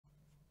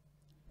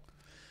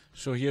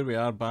So here we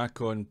are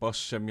back on Bus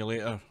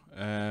Simulator.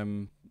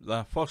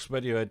 The first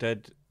video I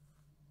did,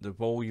 the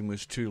volume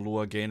was too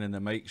low again in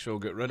the mic, so I'll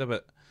get rid of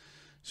it.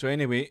 So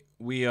anyway,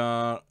 we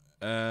are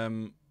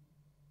on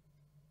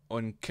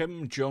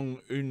Kim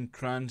Jong-un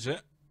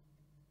Transit.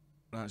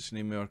 That's the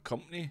name of our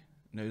company,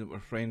 now that we're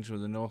friends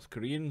with the North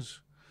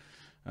Koreans.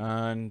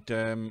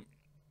 And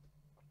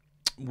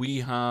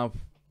we have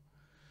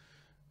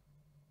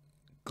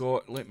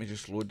got, let me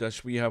just load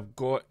this, we have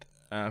got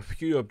a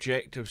few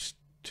objectives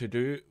to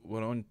do.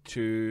 We're on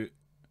to,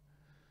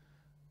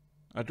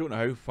 I don't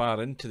know how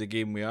far into the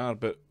game we are,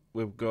 but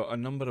we've got a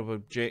number of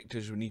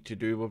objectives we need to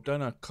do. We've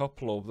done a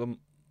couple of them.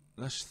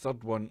 This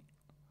third one,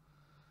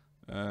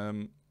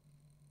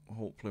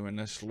 hopefully when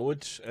this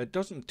loads, it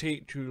doesn't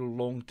take too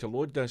long to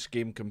load this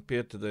game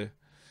compared to the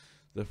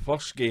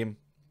first game.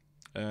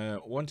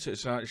 Once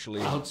it's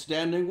actually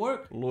outstanding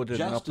work, loaded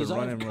just and up as and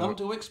I've running, come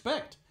to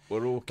expect.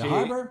 We're okay. The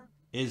harbor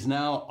is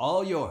now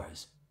all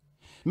yours.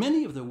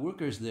 Many of the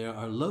workers there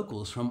are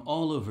locals from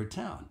all over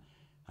town.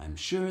 I'm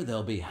sure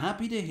they'll be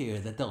happy to hear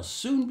that they'll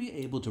soon be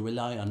able to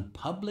rely on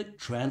public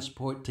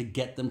transport to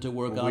get them to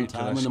work on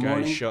time in the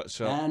morning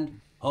and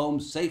home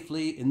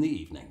safely in the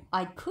evening.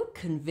 I could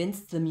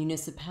convince the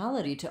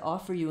municipality to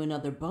offer you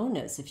another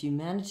bonus if you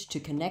manage to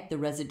connect the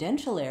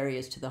residential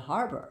areas to the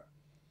harbor.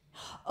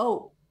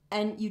 Oh,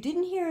 and you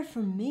didn't hear it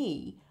from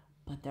me,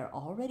 but they're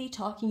already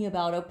talking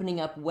about opening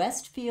up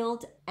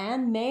Westfield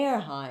and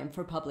Mayerheim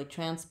for public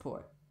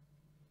transport.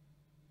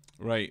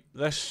 Right,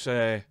 this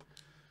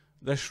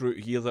route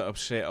here that I've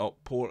set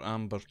up, Port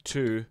Amber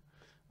 2,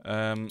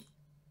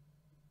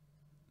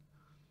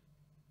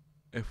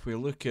 if we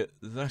look at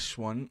this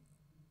one,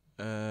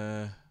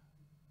 yeah,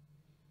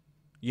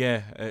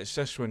 it's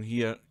this one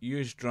here.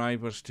 Use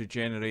drivers to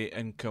generate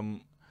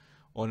income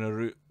on a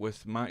route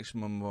with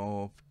maximum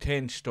of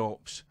 10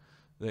 stops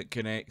that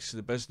connects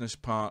the business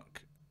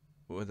park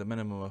with a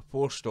minimum of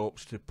 4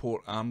 stops to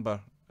Port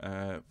Amber,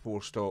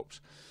 4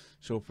 stops.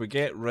 So if we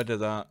get rid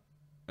of that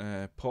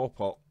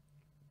pop-up,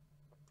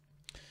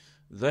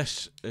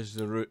 this is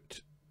the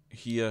route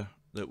here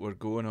that we're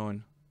going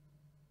on,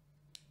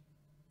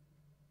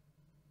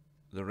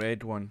 the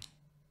red one,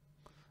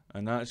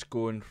 and that's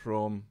going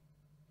from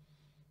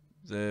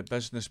the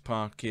business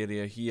park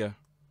area here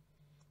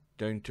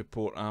down to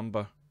Port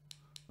Amber.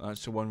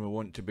 That's the one we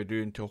want to be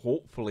doing to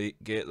hopefully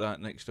get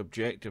that next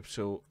objective.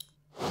 So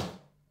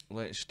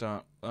let's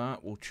start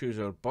that. We'll choose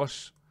our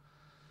bus.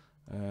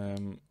 What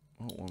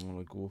one will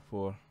I go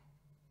for?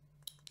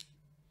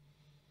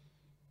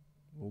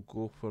 We'll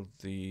go for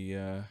the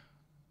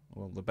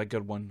well, the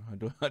bigger one.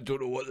 I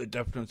don't know what the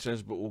difference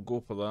is, but we'll go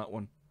for that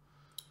one.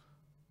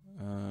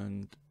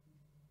 And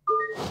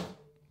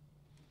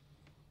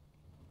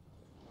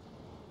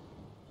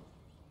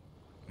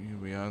here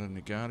we are in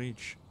the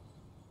garage.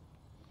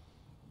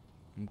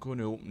 I'm going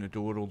to open the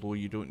door, although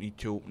you don't need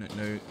to open it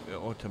now. It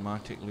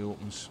automatically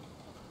opens.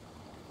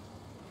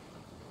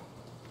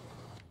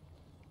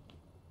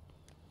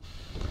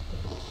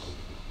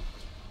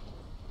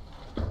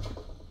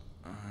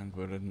 And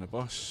we're in the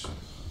bus.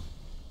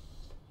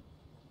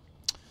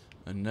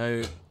 And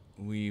now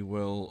we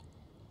will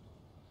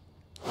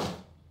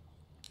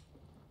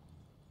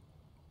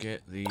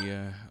get the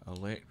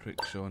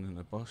electrics on in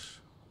the bus.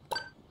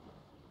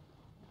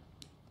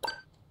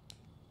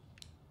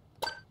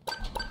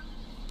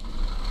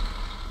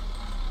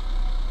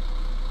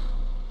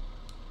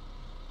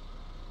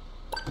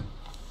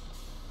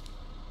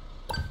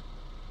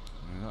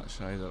 Now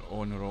that's either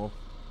on or off.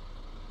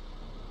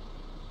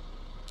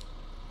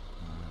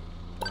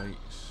 And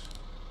lights.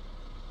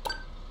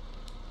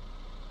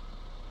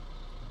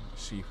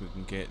 Let's see if we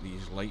can get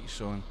these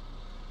lights on.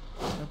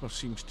 Never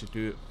seems to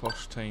do it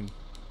first time.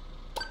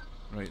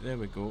 Right, there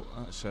we go,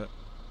 that's it.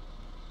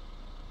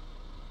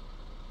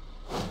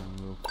 And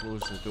we'll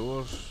close the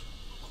doors.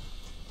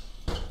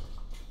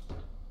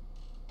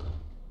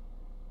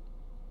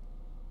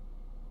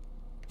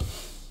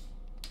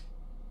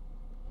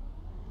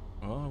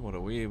 Oh, we're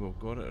away, we've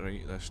got it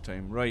right this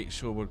time. Right,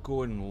 so we're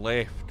going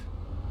left.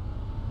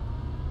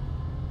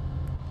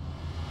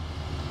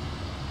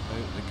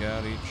 Out the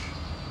garage.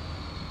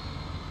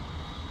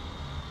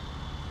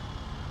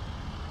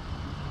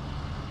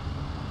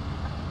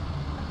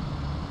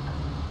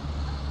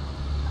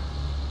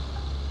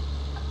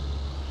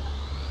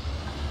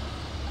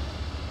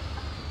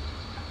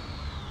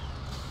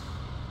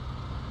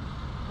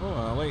 Oh,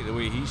 I like the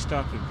way he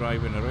started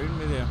driving around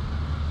me there.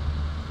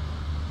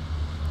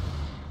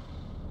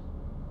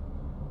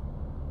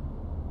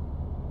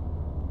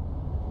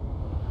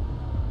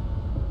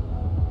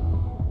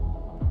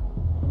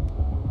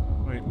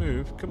 Right,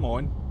 move, come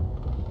on.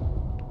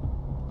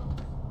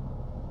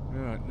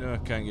 No, I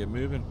can't get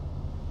moving.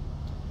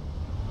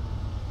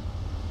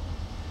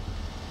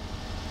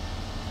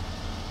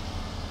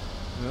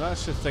 Now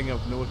that's the thing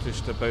I've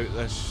noticed about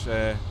this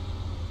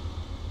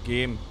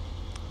game.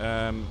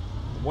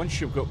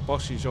 Once you've got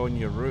buses on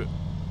your route,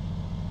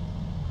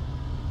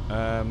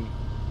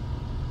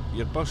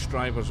 your bus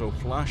drivers will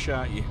flash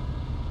at you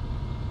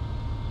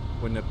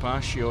when they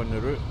pass you on the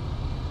route.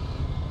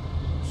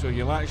 So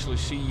you'll actually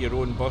see your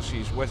own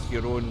buses with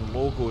your own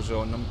logos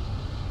on them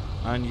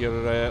and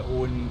your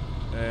own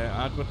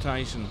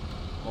advertising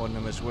on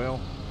them as well.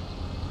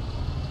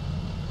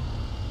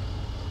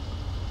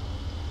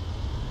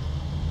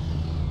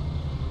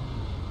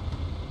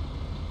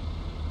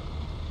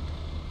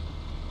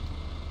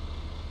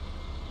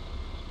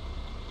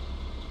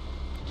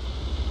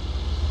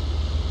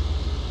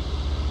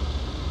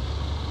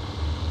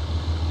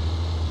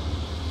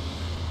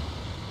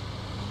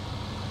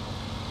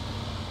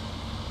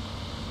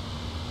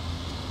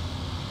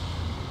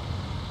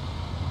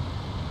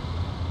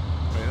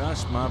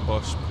 That's my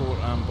bus, Port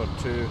Amber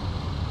 2.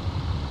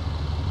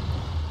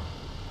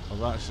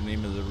 Well, that's the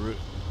name of the route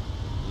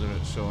that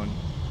it's on.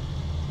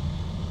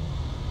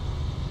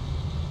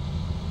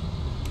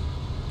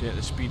 Get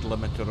the speed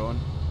limiter on.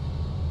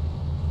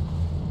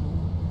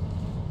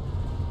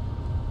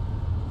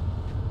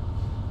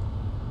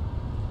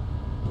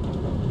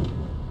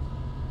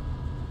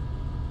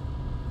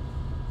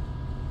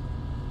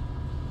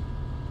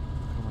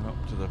 Coming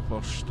up to the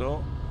first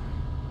stop.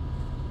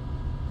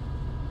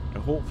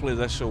 Hopefully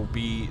this will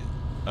be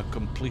a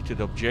completed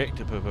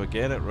objective if I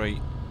get it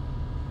right.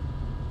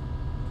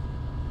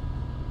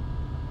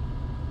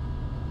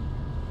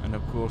 And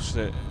of course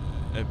it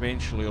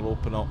eventually will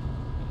open up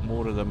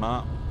more of the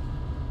map.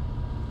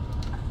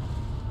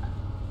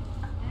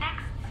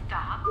 Next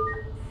stop,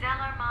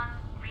 Zellerman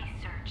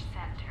Research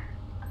Center.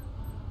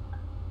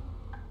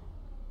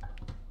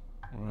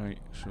 Right,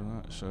 so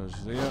that's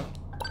us there.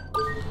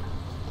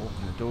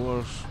 Open the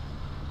doors.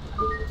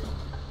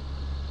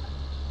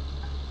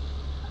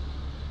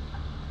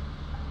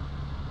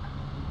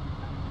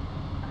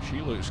 She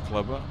looks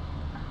clever.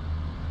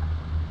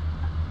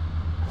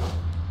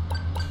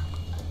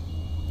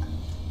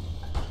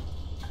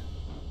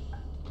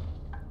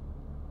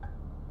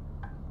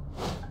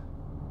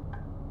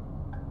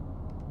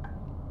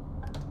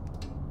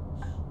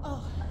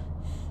 Oh,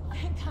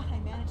 thank God I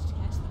managed to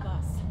catch the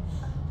bus.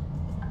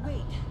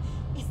 Wait,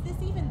 is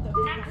this even the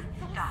Next right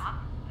bus? stop,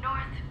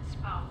 North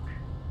Spoke.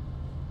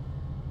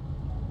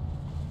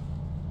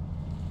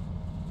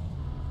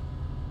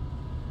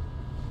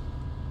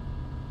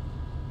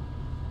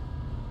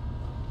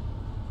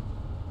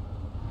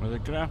 Well, the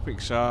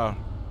graphics are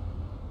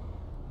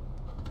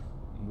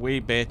way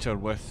better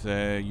with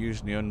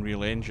using the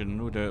Unreal Engine,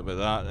 no doubt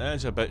about that. It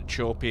is a bit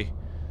choppy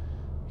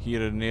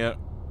here and there.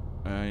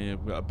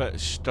 You've got a bit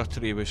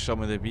stuttery with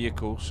some of the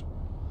vehicles.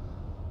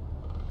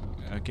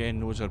 Again,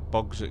 those are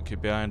bugs that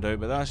could be ironed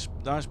out, but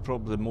that's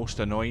probably the most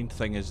annoying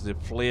thing, is the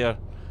flare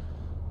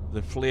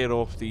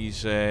off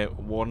these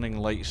warning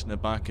lights in the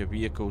back of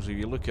vehicles. If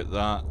you look at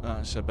that,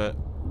 that's a bit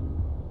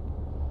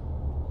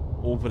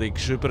over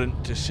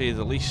exuberant to say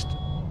the least.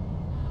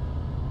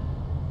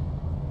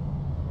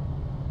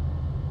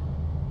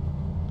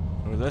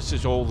 Well, this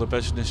is all the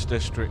business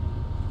district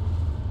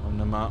on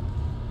the map.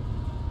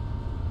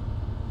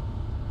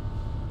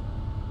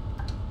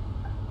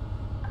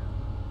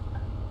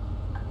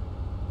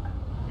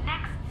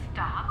 Next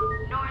stop,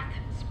 North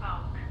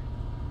Spoke.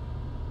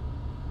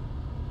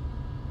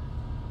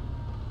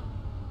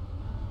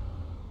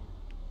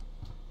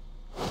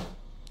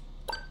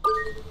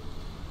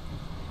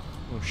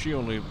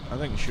 Well, I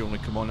think she only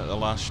come on at the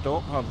last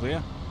stop, hardly.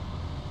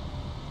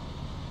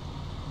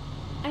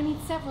 I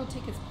need several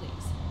tickets, please.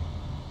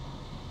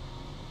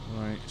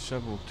 Right,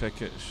 several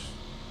tickets.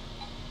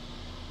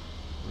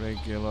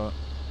 Regular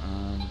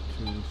and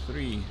 2,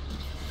 3.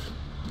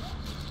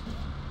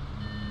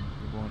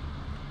 We want.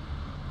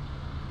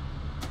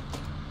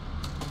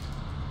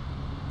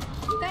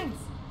 Thanks.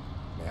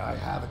 May I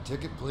have a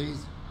ticket,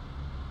 please?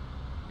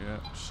 Yeah,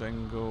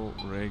 single,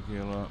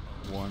 regular,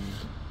 1.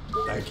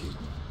 Thank you.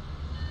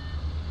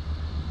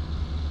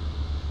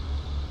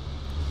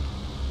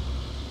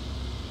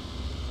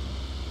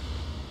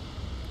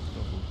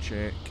 Double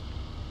check.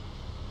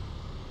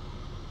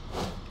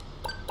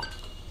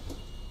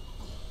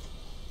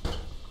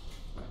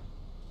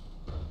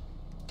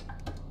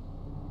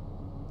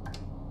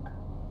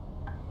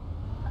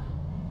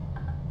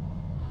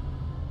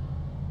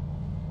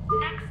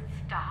 Next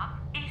stop,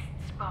 East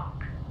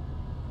Spoke.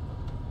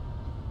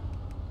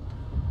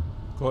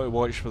 Got to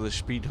watch for the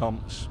speed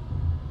humps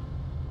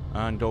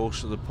and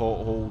also the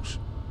potholes.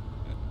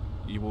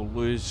 You will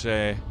lose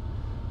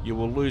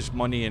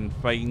money in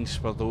fines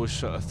for those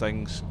sort of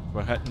things,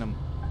 for hitting them.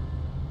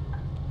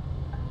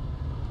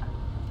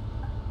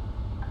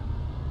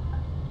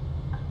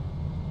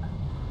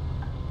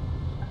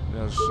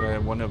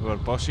 There's one of our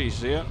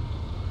buses there.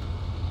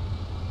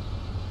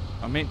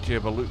 I meant to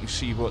have a look and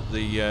see what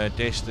the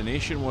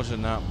destination was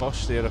in that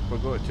bus there. I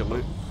forgot to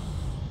look.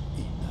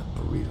 Eating that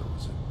burrito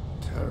was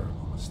a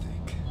terrible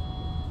mistake.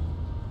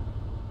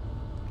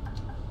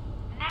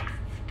 Next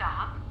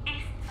stop,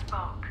 East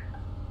Spoke.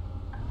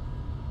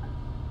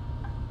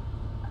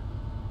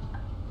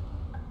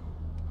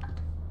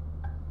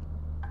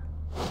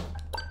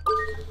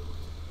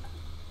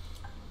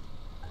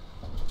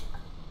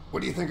 What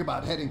do you think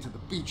about heading to the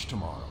beach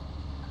tomorrow?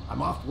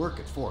 I'm off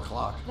work at 4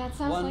 o'clock. That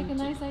sounds like a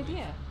nice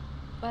idea.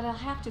 but I'll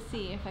have to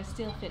see if I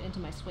still fit into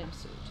my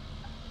swimsuit.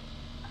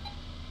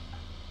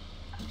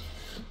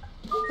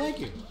 Thank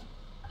you.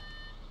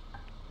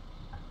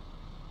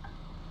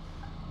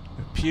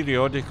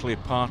 Periodically,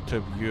 part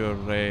of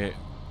your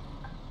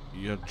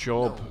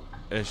job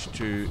is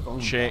to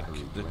check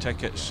the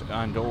tickets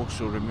and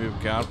also remove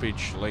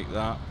garbage like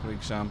that, for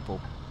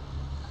example.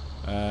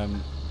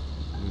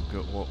 We've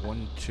got what,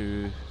 1,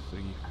 2, 3,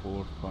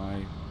 4, 5.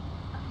 We've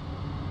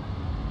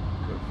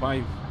got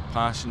 5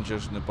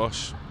 passengers in the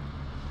bus.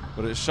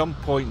 But at some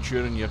point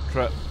during your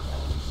trip,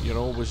 you're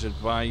always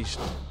advised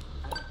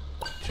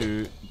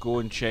to go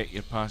and check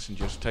your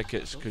passengers'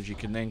 tickets, because you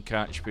can then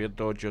catch fare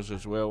dodgers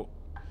as well.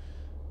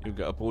 You'll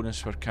get a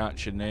bonus for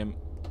catching them.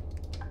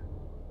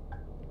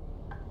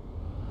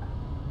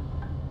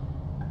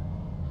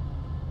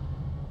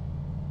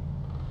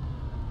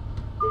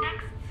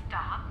 Next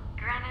stop,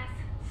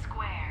 Greenwich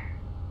Square.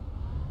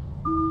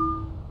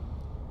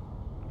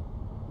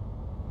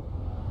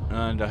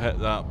 And I hit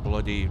that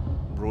bloody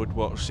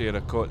roadworks there. I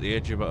caught the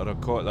edge of it, or I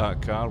caught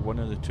that car, one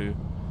of the two.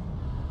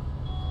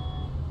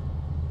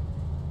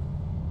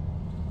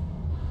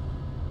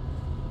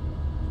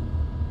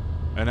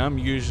 And I'm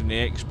using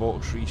the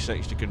Xbox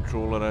 360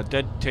 controller. I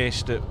did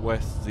test it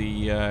with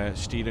the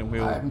steering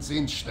wheel. I haven't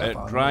seen It Stefan in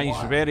a drives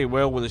while. very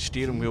well with the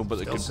steering wheel, but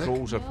the Still sick?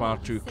 controls are far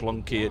No, too sick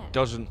clunky. again. It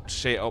doesn't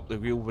set up the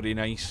wheel very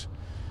nice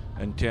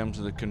in terms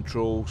of the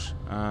controls,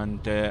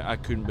 and I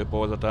couldn't be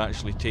bothered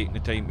actually taking the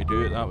time to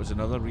do it. That was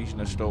another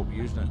reason I stopped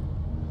using it.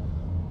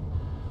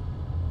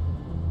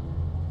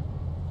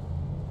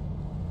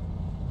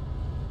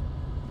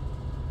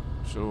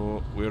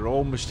 So we're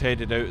almost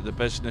headed out of the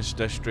business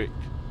district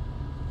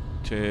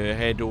to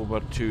head over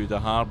to the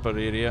harbour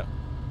area.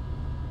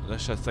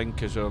 This, I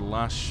think, is our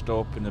last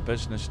stop in the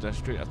business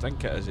district. I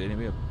think it is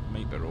anyway, I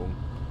might be wrong.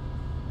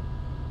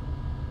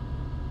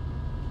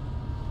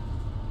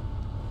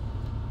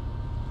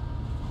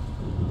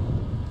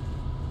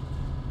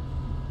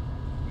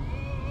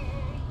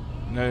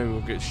 Now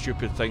we'll get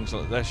stupid things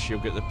like this. You'll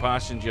get the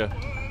passenger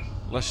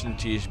listening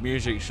to his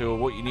music, so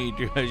what you need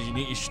to do is you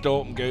need to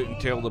stop and go out and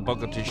tell the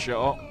bugger to shut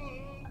up.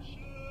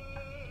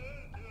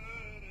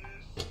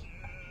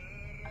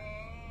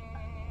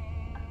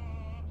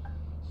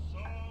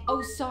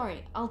 Oh,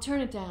 sorry. I'll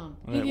turn it down.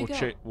 Here Right, you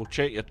go. we'll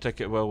check your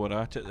ticket while we're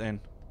at it then.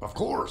 Of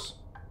course.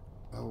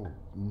 Oh,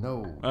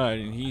 no.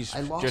 And he's I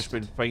lost just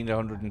been it. fined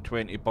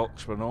 $120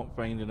 for not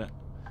finding it,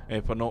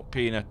 for not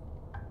paying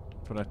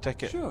for a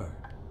ticket. Sure.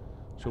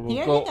 So we've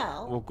Here you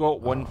got go.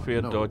 one Oh,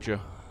 fare no. dodger.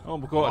 Oh,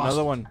 we've got Lost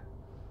another it. one.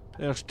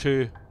 There's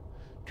two.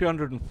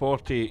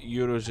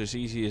 €240 as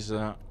easy as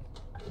that.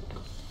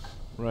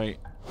 Right.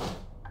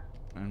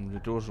 And the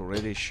door's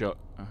already shut.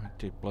 I had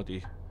to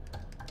bloody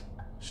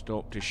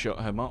stop to shut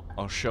him up,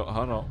 or shut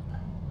her up.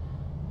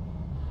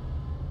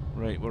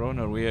 Right, we're on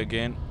our way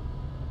again.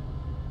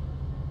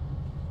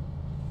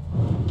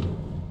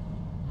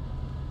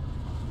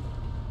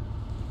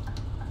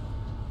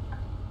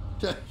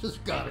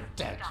 Just got a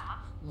text.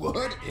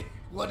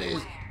 What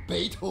is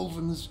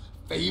Beethoven's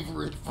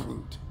favorite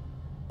fruit?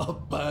 A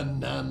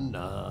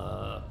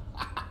banana.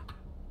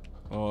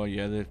 Oh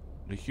yeah,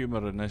 the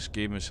humour in this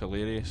game is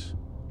hilarious.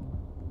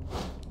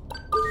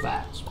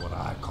 That's what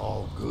I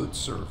call good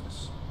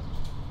service.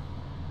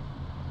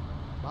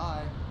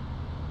 Bye.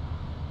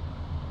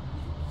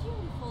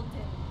 Beautiful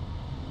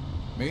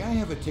day. May I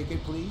have a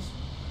ticket, please?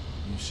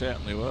 You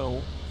certainly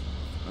will.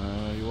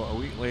 You want a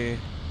weekly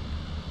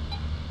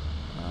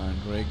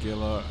and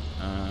regular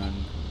and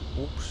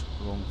oops,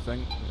 wrong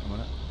thing. Wait a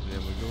minute. There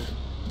we go.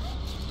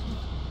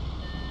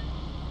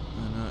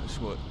 And that's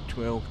what,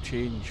 12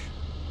 change.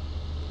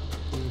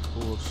 2,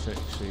 4, 6,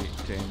 8,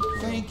 10, 12.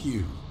 Thank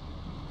you.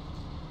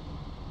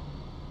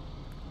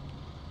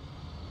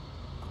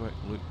 Quick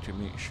look to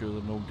make sure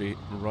there's no date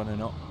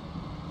running up.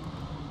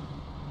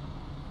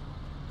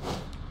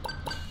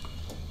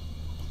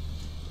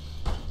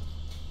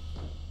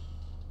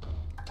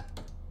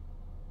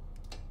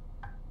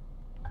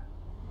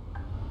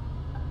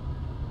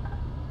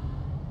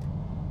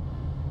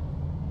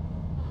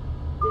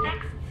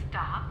 Next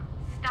stop,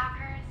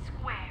 Stalker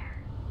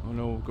Square. Oh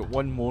no, we've got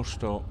one more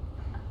stop.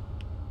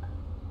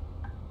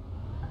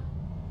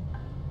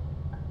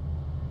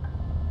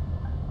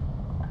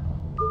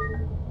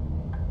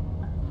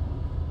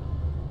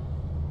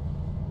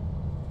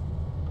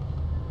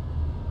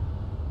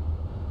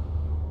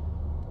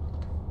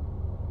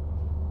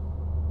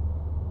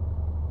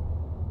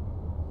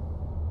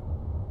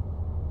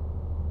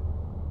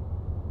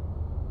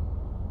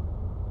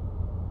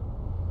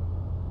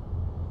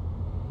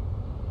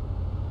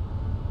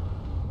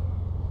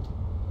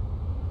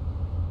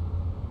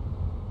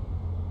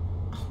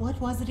 What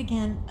was it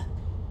again?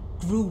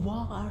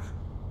 Grouvoir,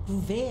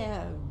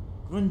 Grouvert,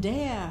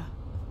 Gronder.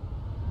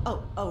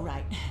 Oh,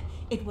 right.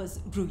 It was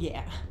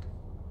Gruyere.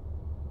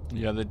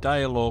 Yeah, the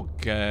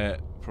dialogue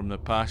from the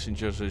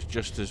passengers is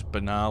just as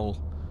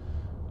banal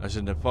as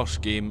in the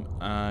first game,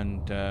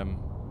 and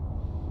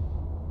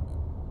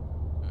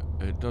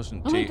it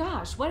doesn't Oh my take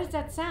gosh, what is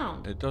that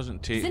sound? it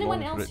doesn't take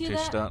anyone long for else it hear to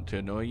that? start to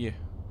annoy you.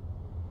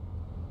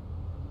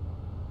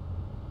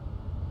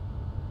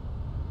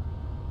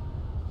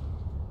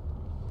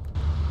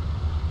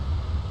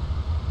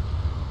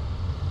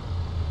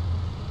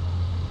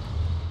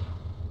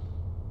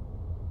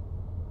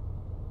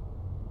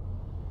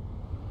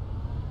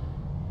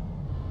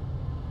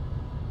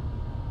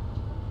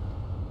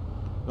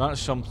 That's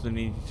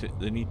something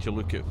they need to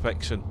look at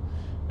fixing.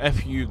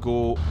 If you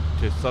go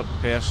to third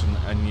person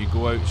and you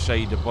go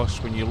outside the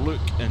bus, when you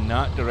look in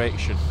that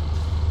direction,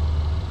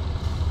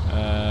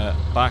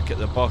 back at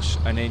the bus,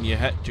 and then you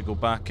hit to go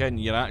back in,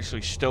 you're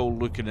actually still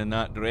looking in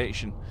that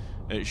direction.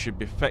 It should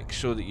be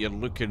fixed so that you're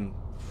looking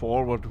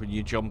forward when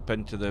you jump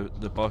into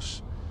the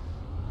bus.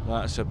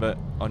 That's a bit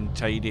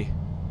untidy.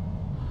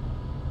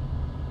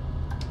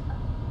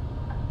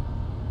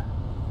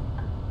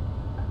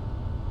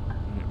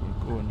 Right,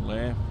 we're going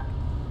left.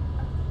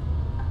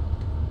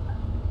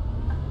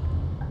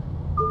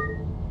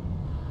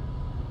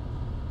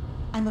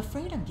 I'm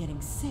afraid I'm getting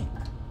sick.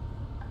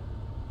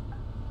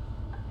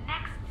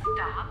 Next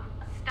stop,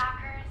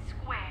 Stalker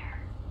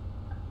Square.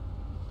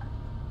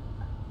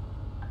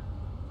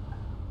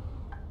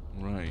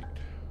 Right.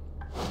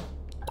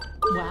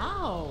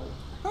 Wow,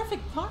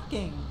 perfect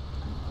parking.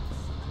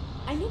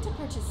 I need to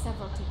purchase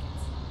several tickets.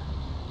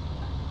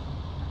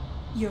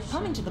 You're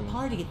coming to the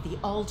party at the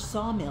old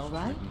sawmill,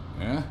 right?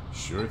 Yeah,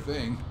 sure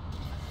thing.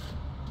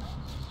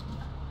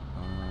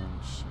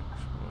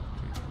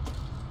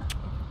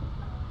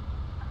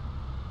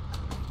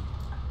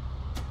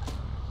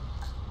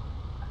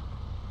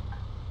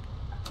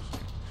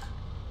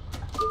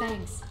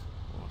 Thanks.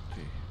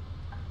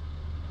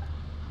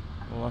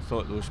 Oh, I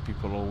thought those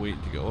people all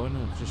waiting to get on.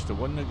 It was just the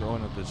one that got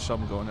on, or did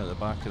some go on at the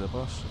back of the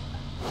bus?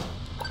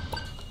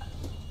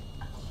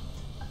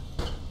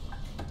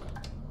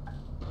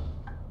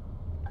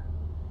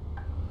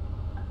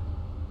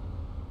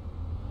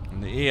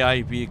 And the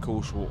AI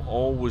vehicles will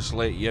always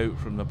let you out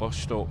from the bus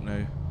stop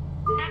now.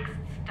 Next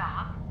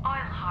stop, Oil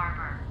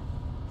Harbor.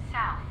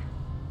 South.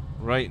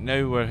 Right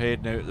now we're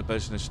heading out of the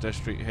business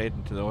district,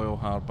 heading to the oil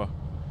harbour.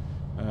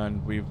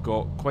 And we've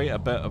got quite a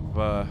bit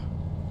of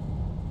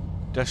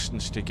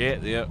distance to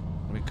get there,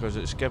 because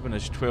it's given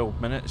us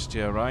 12 minutes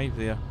to arrive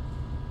there.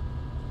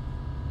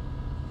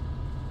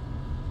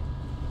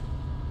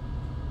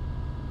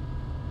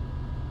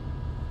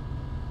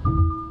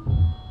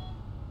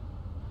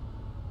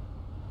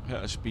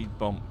 Hit a speed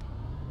bump.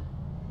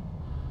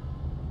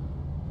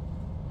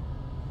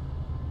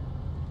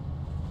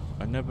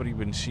 I never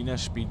even seen a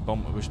speed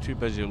bump. I was too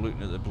busy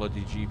looking at the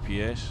bloody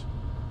GPS.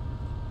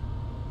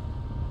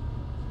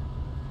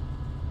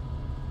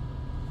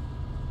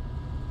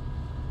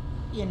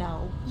 You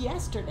know,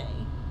 yesterday,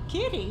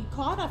 Kitty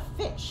caught a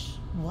fish.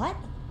 What?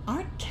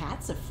 Aren't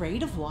cats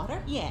afraid of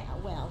water? Yeah,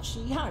 well,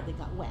 she hardly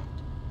got wet.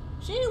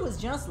 She was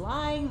just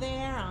lying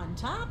there on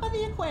top of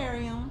the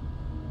aquarium.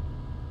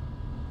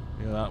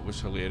 Yeah, that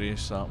was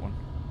hilarious, that one.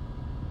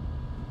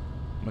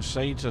 My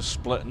sides are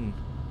splitting,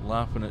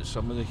 laughing at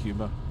some of the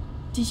humour.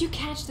 Did you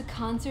catch the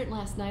concert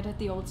last night at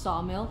the old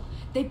sawmill?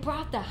 They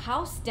brought the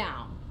house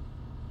down.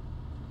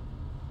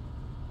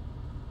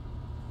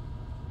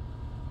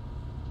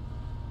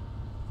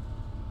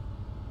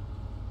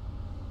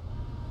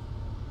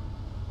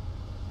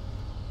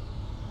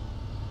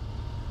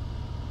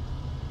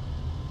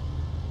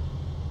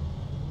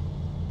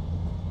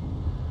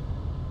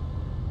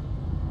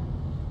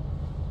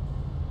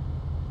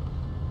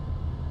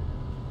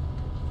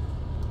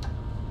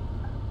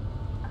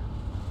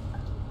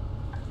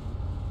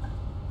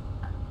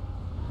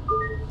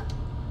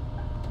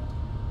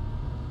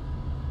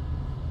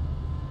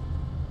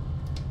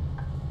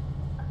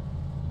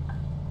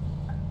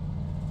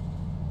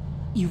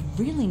 You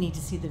really need to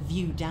see the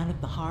view down at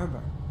the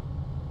harbor.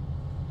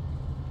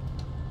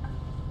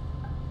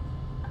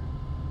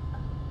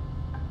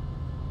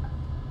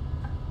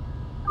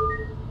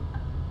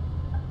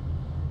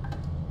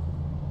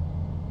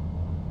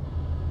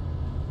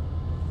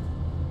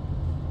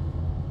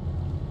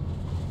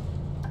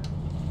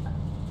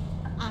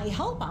 I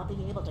hope I'll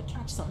be able to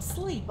catch some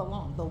sleep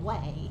along the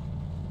way.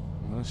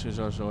 This is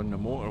us on the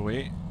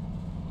motorway.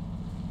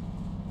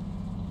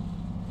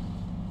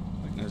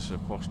 I think this is the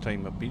first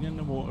time I've been in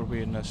the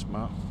motorway in this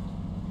map.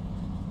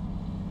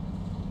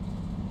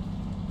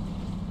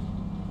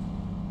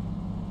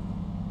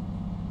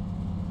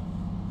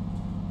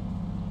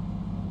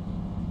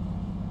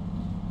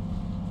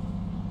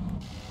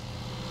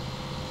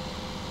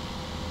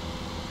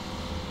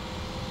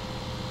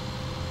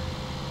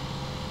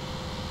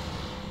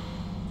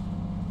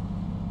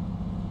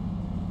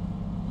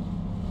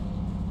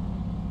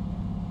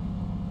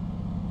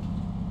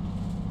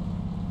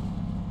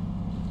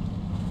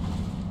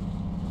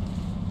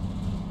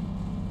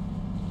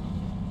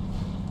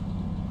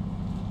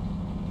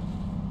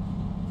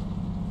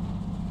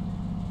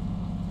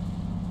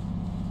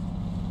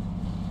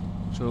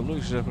 So it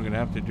looks as if we're going to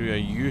have to do a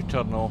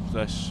U-turn off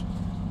this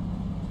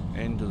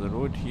end of the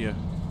road here.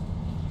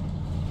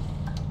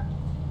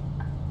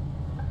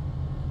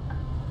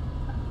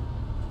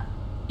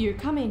 You're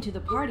coming to the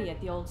party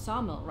at the old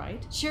sawmill,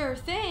 right? Sure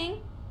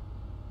thing.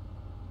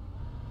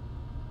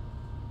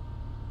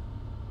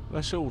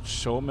 This old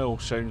sawmill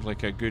sounds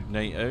like a good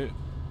night out.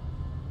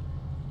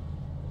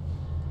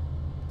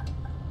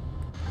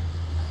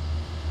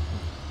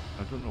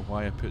 I don't know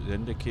why I put the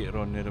indicator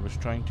on there. I was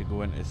trying to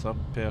go into third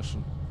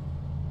person.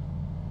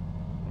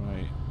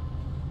 Right.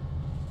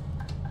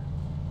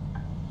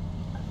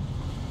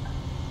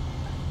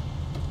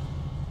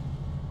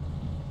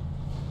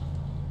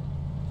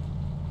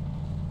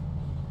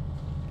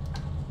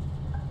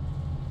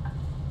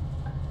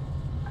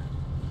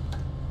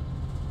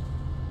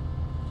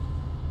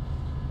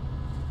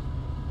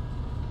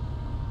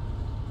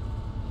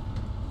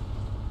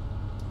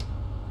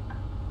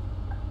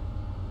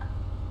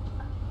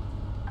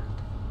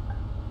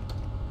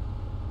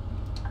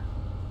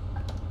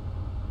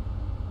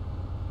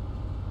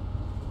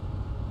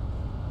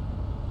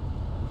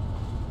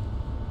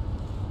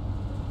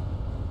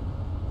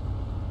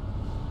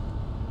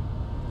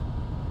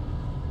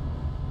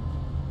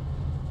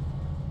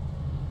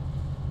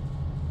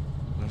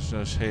 is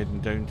us heading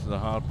down to the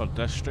harbour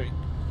district.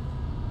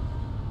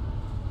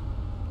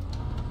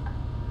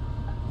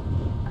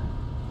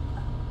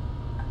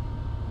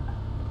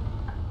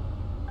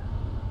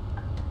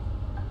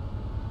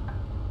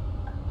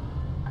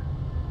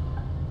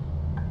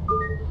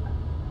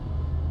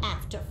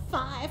 After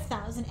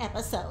 5,000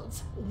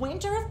 episodes,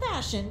 Winter of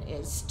Passion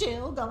is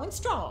still going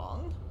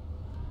strong.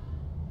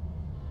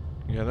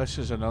 Yeah, this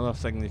is another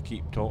thing they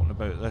keep talking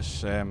about.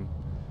 This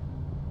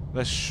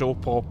this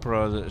soap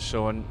opera that's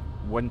on,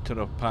 Winter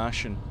of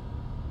Passion.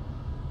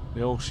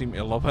 They all seem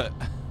to love it.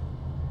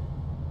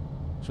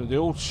 So the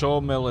old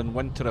sawmill in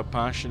Winter of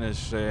Passion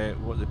is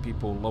what the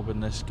people love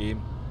in this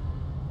game.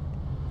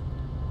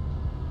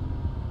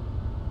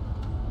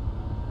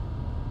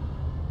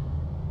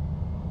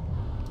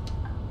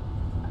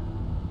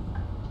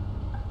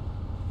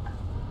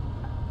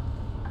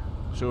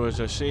 So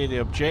as I say, the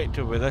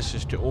objective with this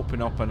is to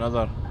open up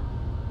another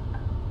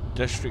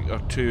district or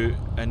two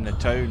in the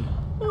town.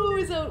 Oh,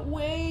 it's out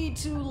way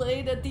too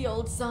late at the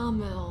old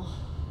sawmill.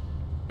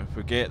 If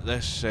we get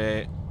this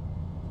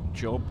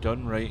job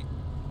done right,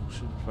 we'll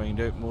soon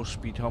find out. More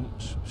speed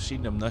humps.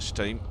 Seen them this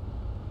time.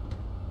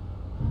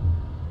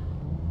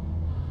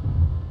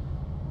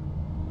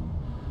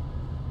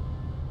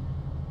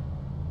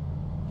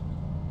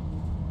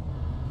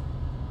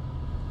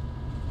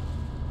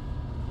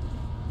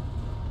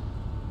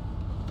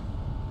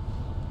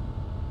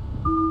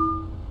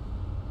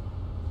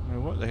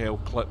 What the hell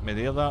clipped me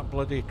there, that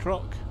bloody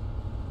truck?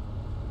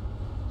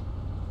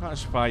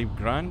 That's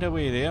 $5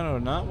 away there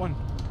on that one.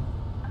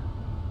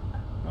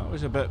 That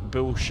was a bit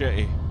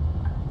bullshitty.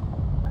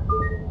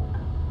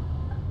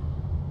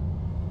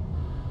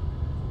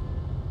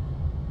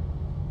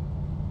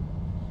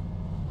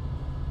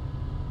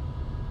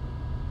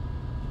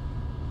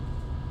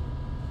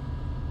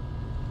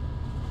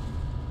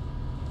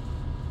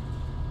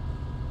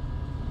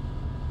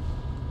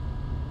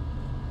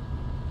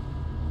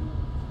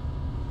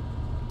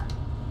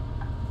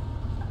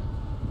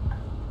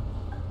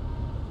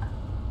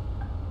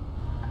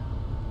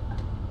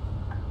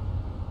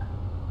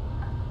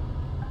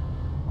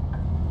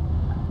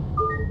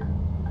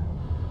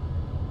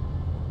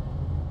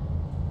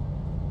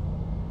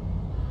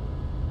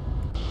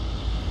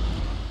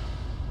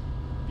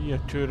 Be a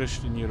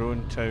tourist in your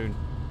own town.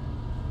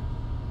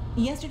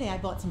 Yesterday I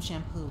bought some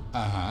shampoo.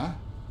 Uh-huh.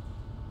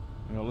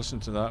 Now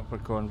listen to that for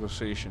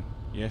conversation.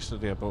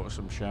 Yesterday I bought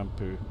some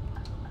shampoo.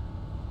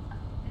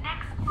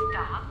 Next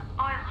stop,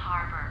 Oil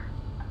Harbor.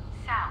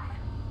 South.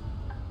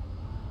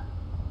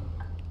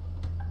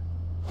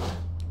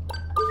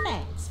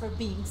 Thanks for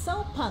being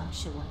so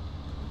punctual.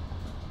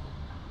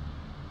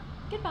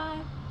 Goodbye.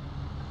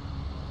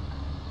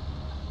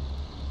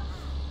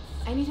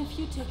 I need a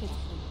few tickets,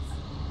 please.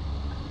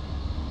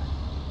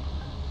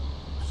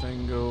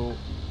 Single,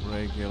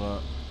 regular,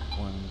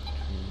 1,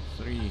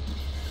 2, 3.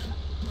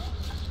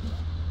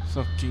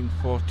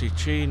 1340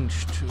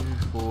 change, 2,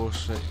 4,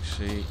 6,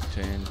 8,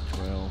 10,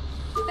 12.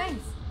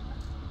 Thanks.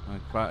 In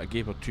fact, I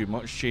gave her too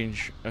much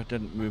change. I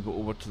didn't move it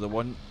over to the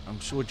 1.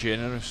 I'm so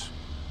generous.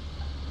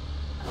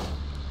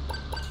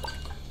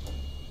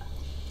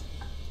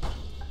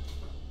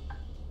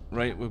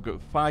 Right, we've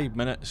got 5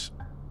 minutes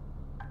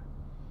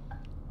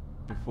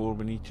before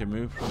we need to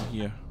move from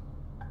here.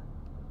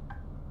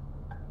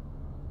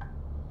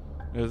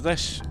 Now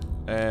this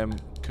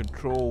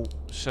control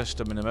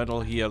system in the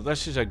middle here,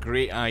 this is a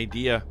great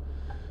idea.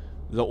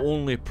 The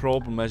only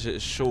problem is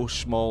it's so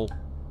small,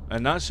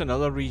 and that's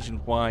another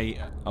reason why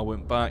I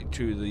went back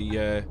to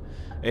the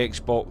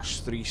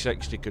Xbox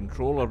 360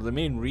 controller. The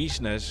main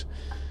reason is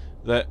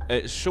that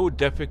it's so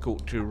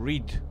difficult to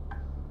read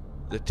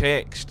the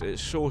text.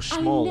 It's so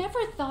small. I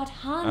never thought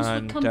Hans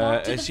and would come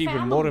back to it's the even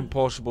family. more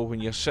impossible when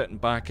you're sitting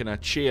back in a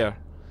chair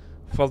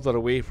further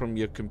away from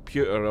your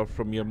computer or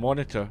from your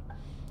monitor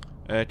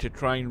to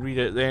try and read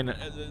it. Then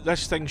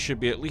this thing should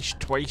be at least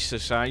twice the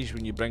size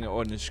when you bring it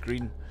on the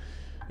screen.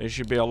 It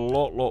should be a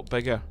lot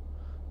bigger,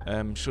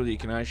 so that you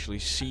can actually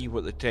see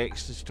what the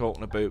text is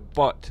talking about.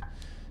 But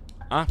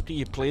after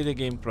you play the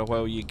game for a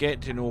while, you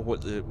get to know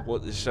what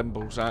the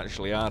symbols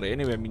actually are.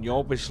 Anyway, I mean, you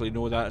obviously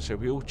know that's a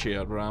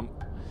wheelchair ramp,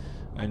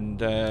 and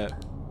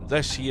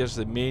this here's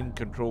the main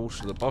controls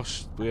for the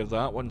bus, where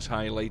that one's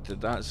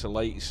highlighted. That's the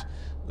lights,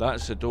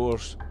 that's the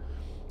doors.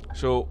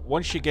 So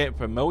once you get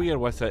familiar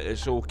with it,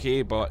 it's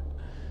okay, but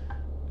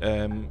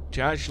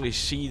to actually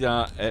see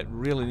that, it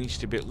really needs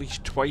to be at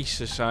least twice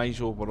the size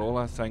overall,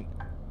 I think.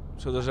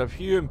 So there's a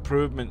few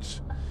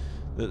improvements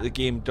that the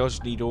game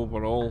does need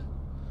overall,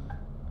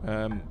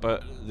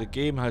 but the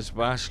game has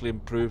vastly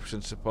improved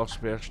since the first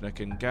version, I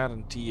can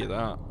guarantee you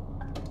that.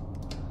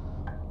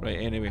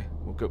 Right, anyway,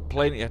 we've got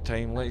plenty of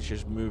time, let's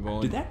just move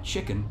on. Did that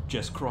chicken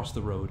just cross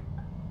the road?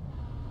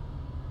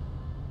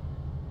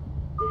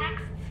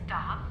 Next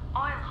stop,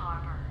 Oil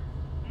Harbor.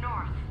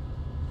 North.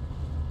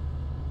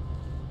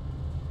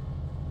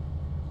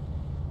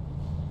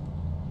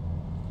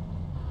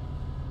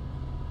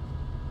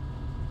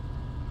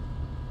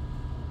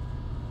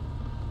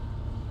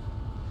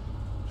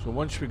 So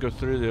once we go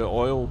through the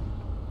oil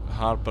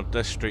harbour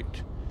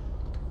district,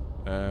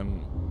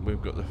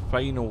 We've got the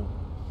final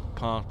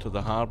part of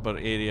the harbour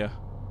area,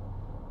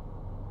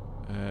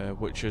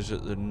 which is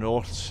at the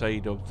north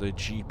side of the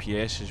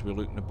GPS as we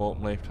look in the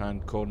bottom left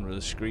hand corner of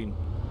the screen.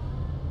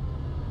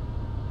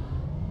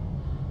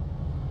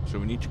 So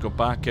we need to go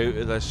back out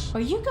of this. Are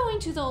you going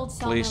to the old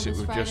sawmill Place that this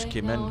we Friday? just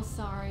came no, in.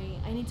 sorry.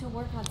 I need to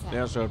work on Saturday.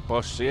 There's our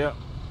bus there.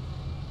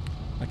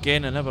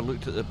 Again, I never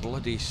looked at the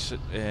bloody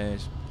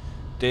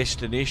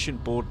destination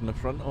board in the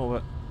front of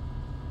it.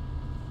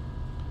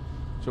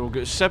 So we've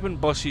got 7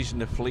 buses in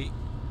the fleet,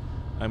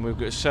 and we've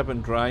got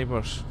 7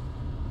 drivers.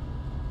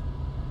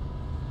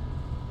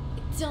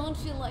 I don't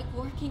feel like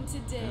working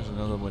today. There's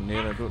another one there.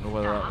 I don't know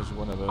whether that was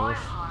one of Oil ours.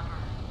 Harbour.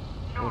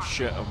 Oh North.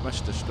 shit, I've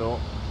missed a stop.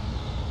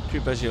 Too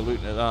busy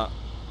looking at that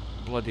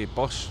bloody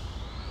bus.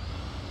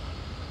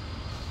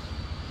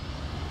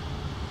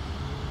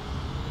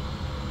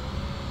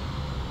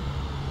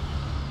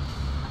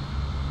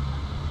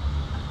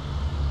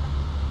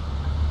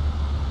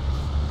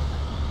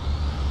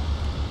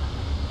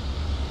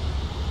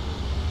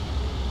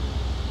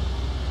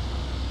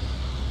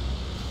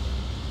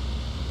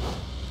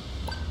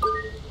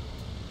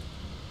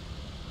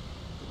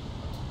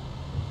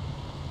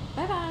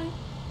 Bye-bye.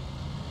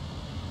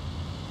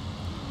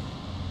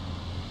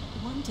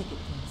 One ticket,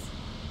 please.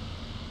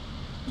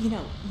 You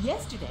know,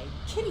 yesterday,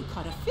 Kitty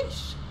caught a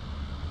fish.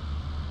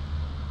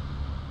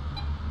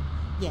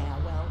 Yeah,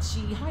 well,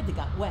 she hardly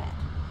got wet.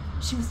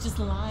 She was just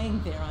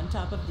lying there on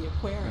top of the Hey,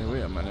 aquarium.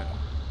 wait a minute.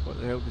 What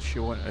the hell does she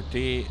want? A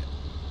date?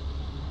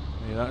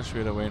 Hey, that's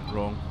where I went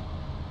wrong.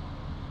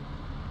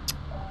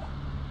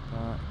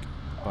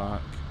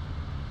 Back.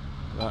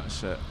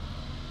 That's it.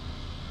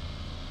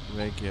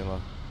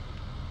 Regular.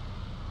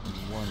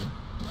 1.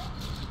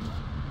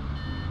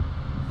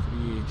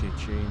 380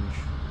 change.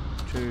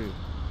 2.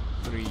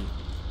 3.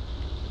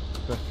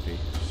 50.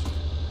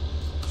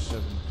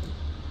 70.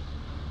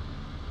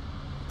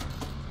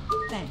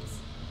 Thanks.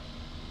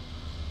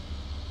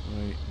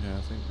 Right, yeah,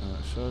 I think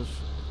that's us.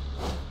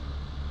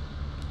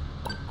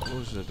 We'll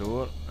close the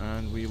door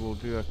and we will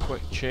do a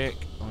quick check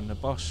on the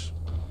bus.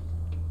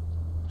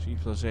 See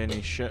if there's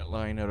any shit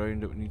lying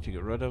around that we need to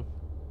get rid of.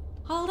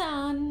 Hold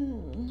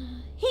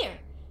on. Here.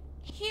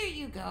 Here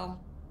you go.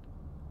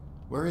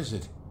 Where is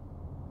it?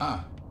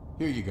 Ah,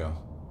 here you go.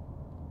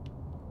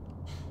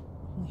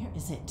 Where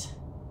is it?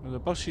 Well, the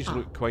buses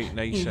look quite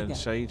nice here you go.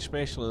 inside,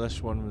 especially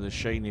this one with the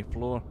shiny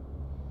floor.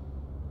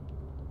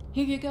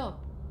 Here you go.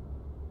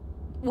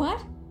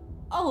 What?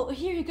 Oh,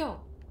 here you go.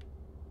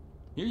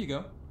 Here you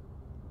go.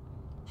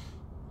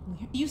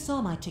 You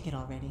saw my ticket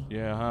already.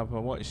 Yeah, I have. I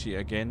want to see it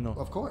again though.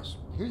 Of course.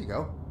 Here you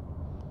go.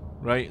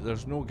 Right,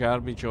 there's no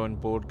garbage on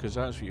board because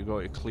that's what you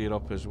got to clear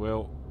up as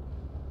well.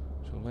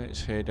 So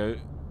let's head out.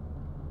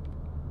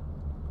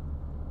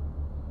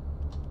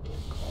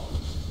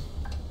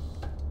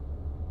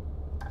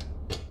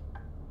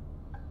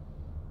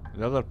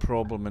 The other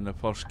problem in the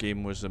first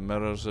game was the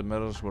mirrors. The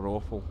mirrors were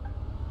awful.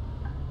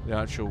 The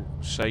actual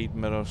side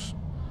mirrors.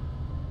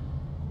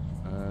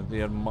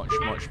 They are much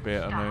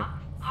better now.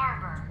 Stop,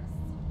 Harbour.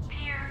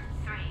 Pier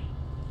 3.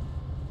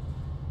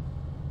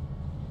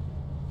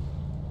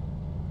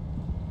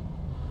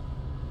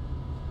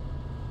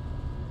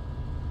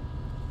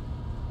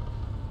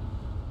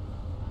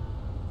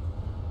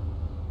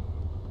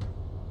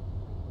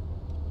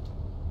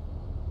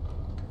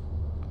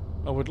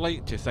 I would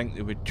like to think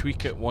they would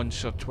tweak it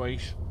once or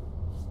twice.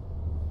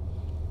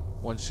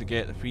 Once they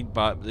get the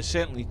feedback, but they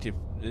certainly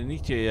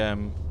need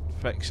to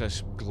fix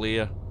this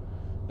glare,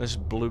 this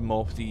bloom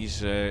off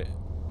these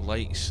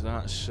lights.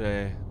 That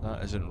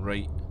isn't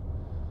right.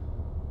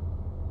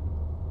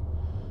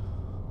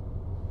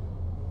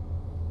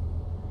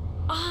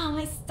 Ah,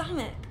 my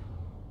stomach.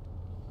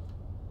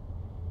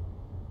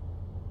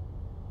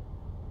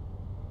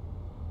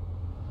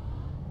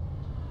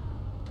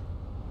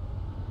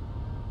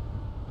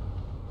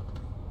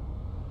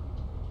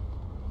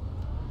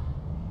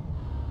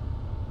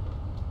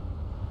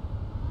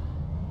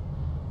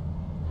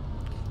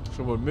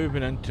 So we're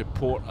moving into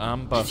Port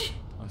Amber.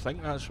 I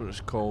think that's what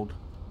it's called.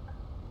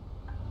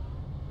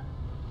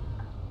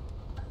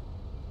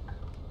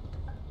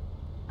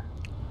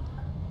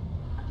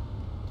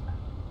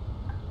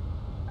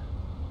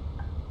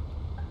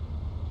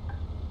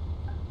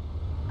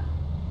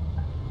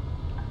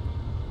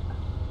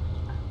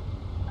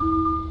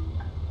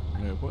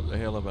 Now, what the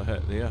hell have I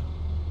hit there?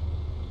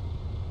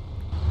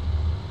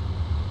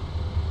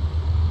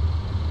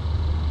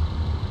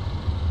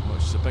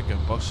 What's the bigger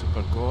bus if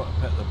I got?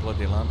 I've hit the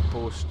bloody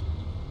lamppost.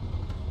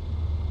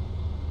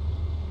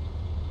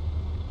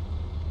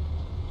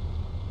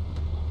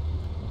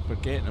 I'm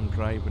forgetting I'm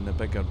driving the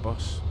bigger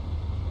bus.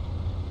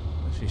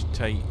 This is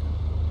tight.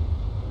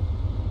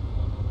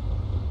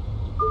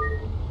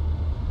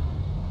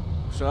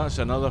 So that's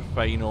another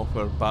fine off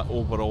our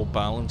overall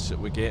balance that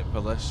we get for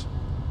this.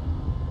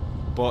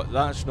 But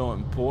that's not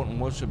important.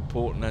 What's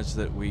important is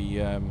that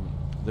we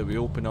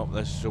open up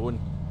this zone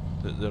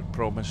that they're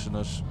promising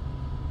us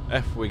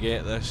if we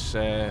get this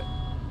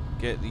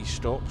get these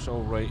stops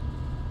all right.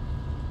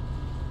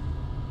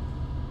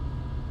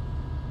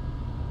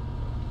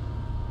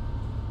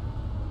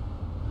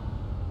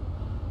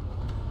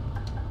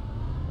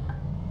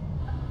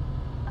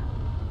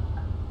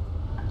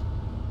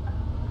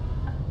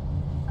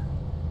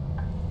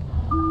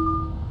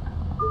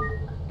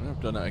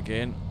 done it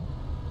again.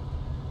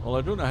 Well,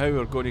 I don't know how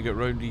we're going to get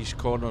round these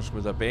corners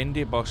with a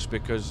bendy bus,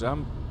 because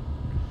I'm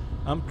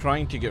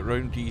trying to get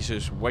round these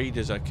as wide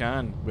as I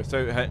can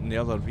without hitting the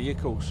other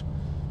vehicles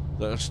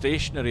that are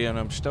stationary, and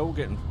I'm still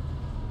getting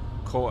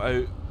caught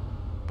out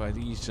by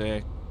these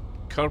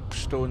curb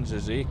stones,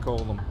 as they call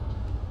them.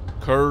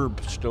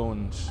 Curb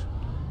stones.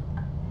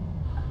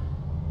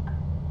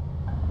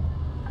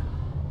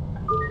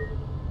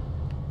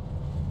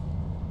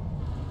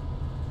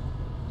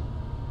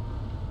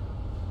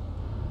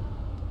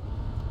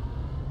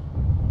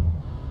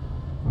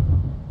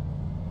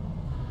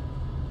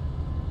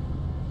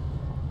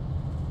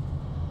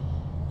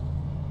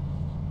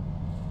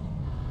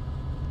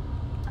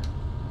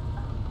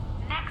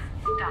 Next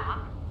stop,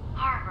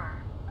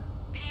 Harbor.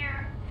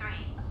 Pier 3.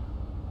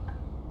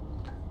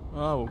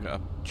 Oh, we've got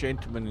a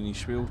gentleman in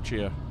his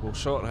wheelchair. We'll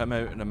sort him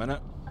out in a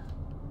minute.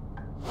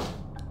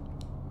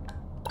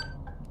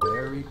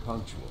 Very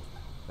punctual.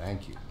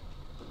 Thank you.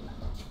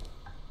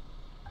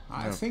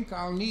 I think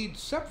I'll need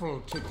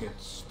several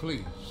tickets,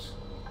 please.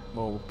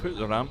 Well, we'll put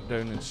the ramp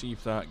down and see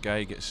if that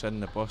guy gets in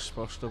the bus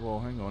first of all.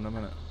 Hang on a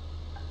minute.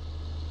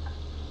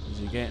 Is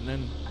he getting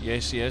in?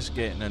 Yes, he is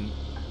getting in.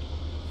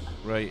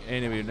 Right,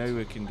 anyway, now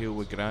we can deal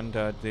with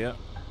Grandad there.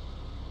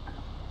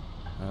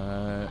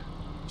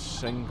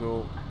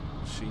 Single,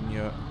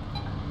 senior,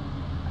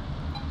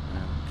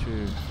 and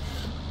 2.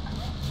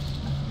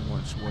 He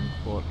wants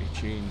 140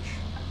 change.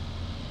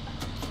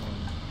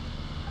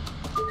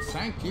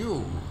 Thank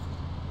you.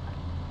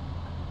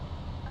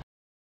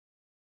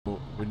 So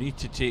we need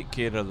to take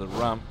care of the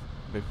ramp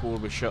before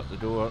we shut the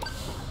door.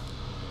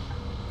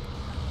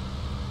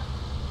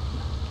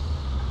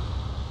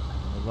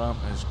 The ramp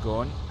is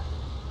gone.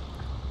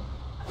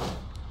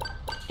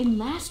 In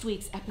last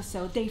week's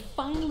episode, they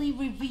finally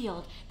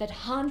revealed that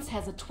Hans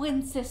has a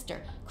twin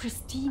sister,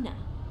 Christina.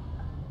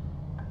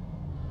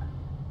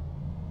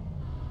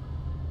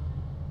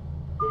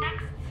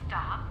 Next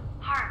stop,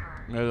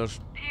 Harbor. Now there's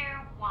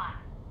Pier 1.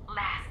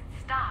 Last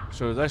stop.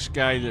 so this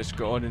guy that's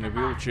got on in the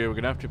wheelchair, we're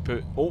gonna have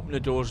to open the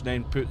doors and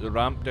then put the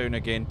ramp down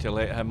again to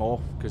let him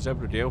off, because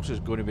everybody else is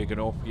going to be going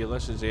off here.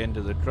 This is the end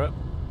of the trip,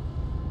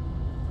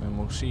 and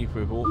we'll see if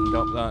we've opened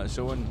up that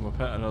zone. We've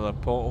hit another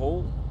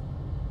pothole.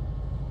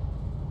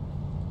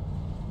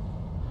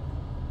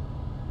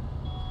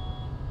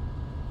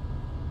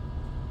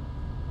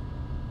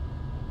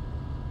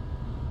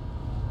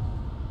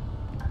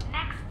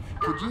 Next stop.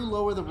 Could you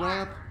lower the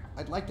ramp?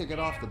 I'd like to get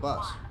off the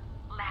bus. Pier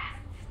 1. Last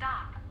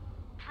stop.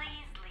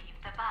 Please leave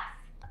the bus.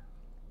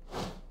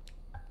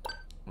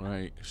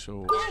 Right,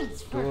 so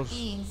Thanks for doors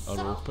being are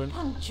so open.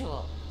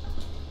 punctual.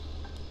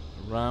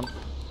 Ramp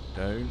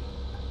down,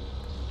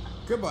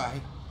 Goodbye.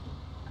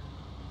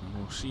 and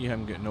we'll see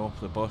him getting off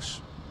the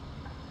bus.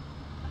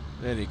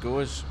 There he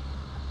goes.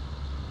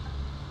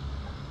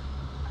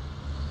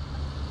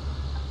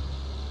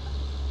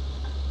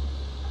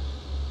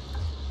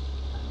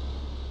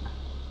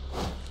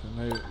 So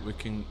now we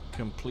can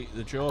complete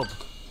the job,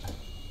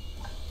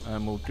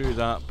 and we'll do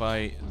that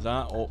by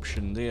that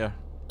option there,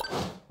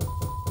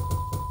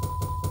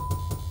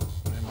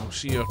 and we'll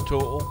see our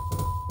total.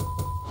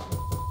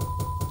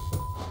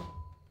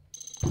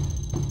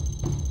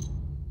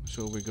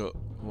 So we got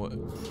what,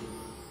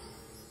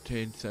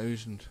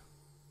 10,000,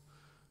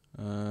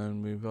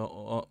 and we've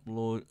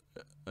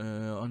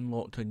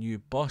unlocked a new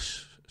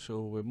bus.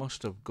 So we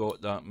must have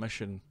got that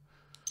mission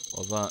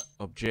or that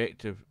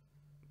objective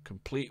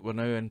complete. We're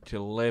now into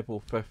level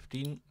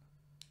 15,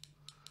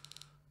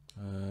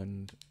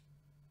 and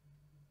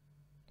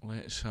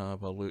let's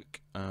have a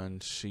look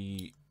and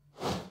see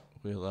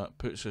where that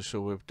puts us. So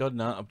we've done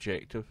that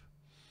objective.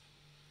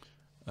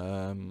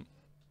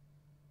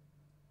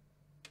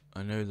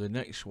 And now the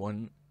next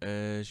one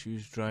is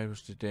use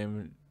drivers to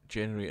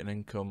generate an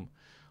income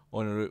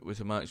on a route with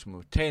a maximum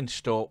of 10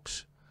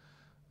 stops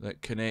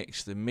that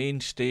connects the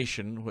main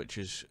station, which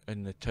is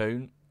in the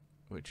town,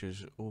 which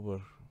is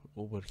over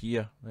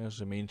here. There's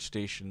the main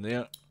station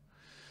there.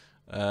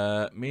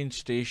 Main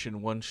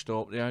station 1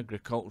 stop, the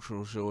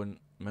agricultural zone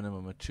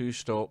minimum of 2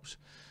 stops,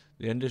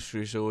 the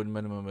industry zone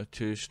minimum of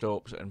 2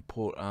 stops, and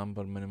Port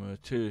Amber minimum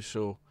of 2.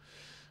 So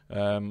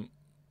when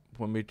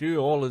we do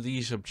all of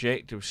these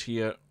objectives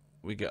here,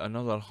 we get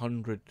another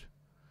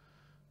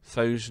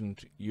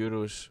 100,000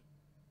 euros,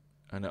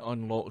 and it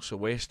unlocks the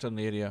western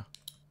area,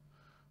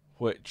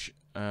 which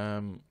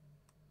I'm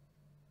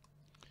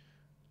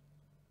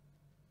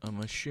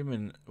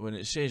assuming when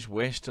it says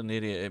western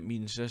area, it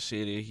means this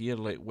area here,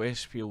 like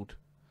Westfield,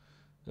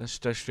 this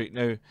district.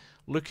 Now,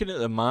 looking at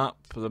the map,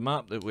 the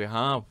map that we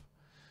have,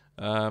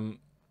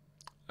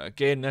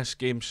 again, this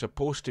game's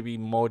supposed to be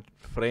mod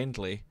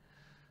friendly,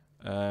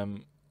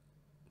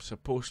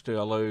 supposed to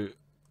allow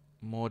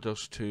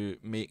modders to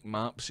make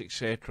maps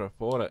etc.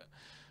 for it,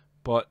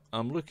 but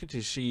I'm looking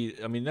to see,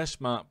 I mean,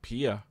 this map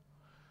here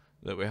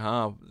that we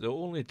have, the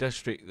only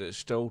district that's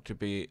still to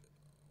be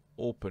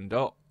opened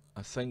up,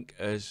 I think,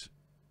 is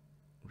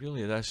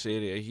really this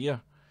area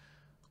here.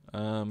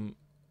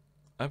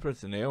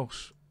 Everything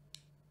else,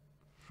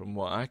 from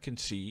what I can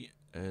see,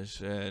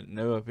 is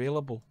now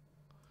available.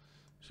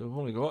 So we've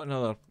only got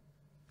another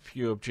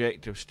few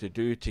objectives to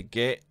do to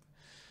get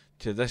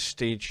to this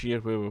stage here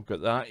where we've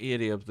got that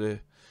area of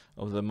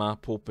the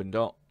map opened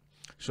up.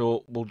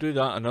 So we'll do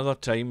that another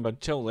time, but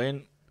until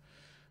then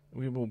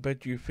we will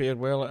bid you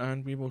farewell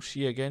and we will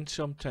see you again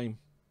sometime.